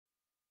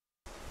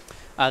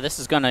This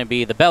is going to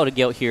be the belted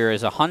gilt here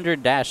is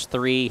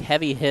 100-3,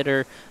 heavy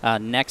hitter,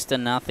 next to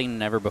nothing,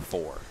 never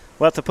before.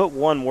 Well, to put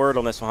one word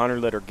on this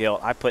 100-liter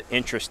gilt, I put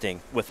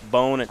interesting with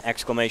bone and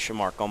exclamation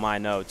mark on my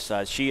notes.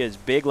 She is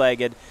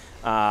big-legged,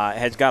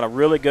 has got a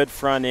really good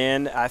front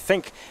end. I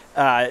think,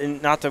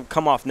 not to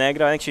come off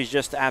negative, I think she's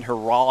just at her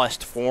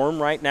rawest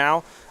form right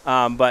now.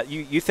 But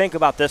you think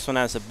about this one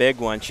as a big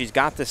one. She's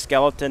got the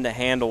skeleton to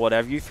handle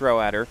whatever you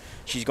throw at her.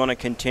 She's going to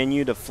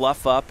continue to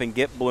fluff up and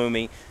get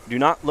bloomy. Do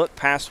not look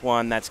past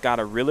one that's got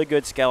a really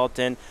good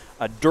skeleton,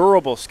 a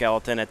durable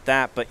skeleton at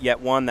that, but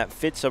yet one that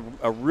fits a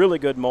really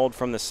good mold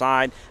from the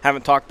side.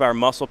 Haven't talked about her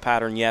muscle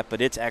pattern yet,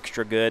 but it's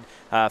extra good,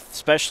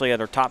 especially at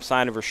her top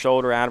side of her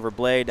shoulder, out of her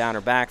blade, down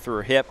her back, through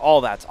her hip.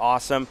 All that's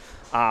awesome.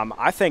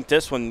 I think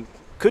this one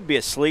could be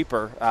a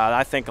sleeper.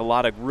 I think a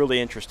lot of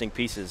really interesting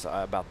pieces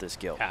about this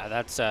gilt. Yeah,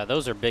 that's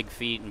those are big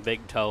feet and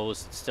big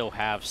toes that still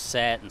have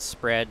set and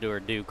spread to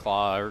her dew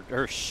claw.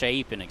 Her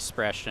shape and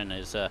expression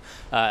is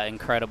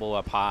incredible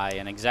up high,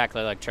 and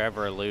exactly like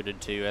Trevor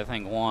alluded to. I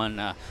think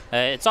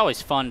it's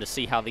always fun to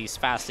see how these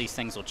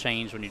things will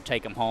change when you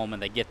take them home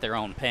and they get their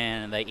own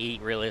pen and they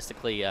eat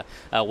realistically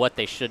what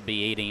they should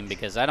be eating.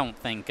 Because I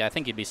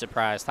think you'd be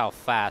surprised how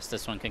fast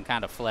this one can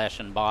kind of flesh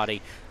and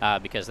body,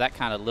 because that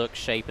kind of look,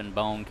 shape, and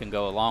bone can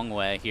go a long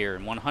way here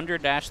in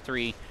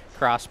 100-3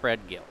 crossbred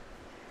gilt.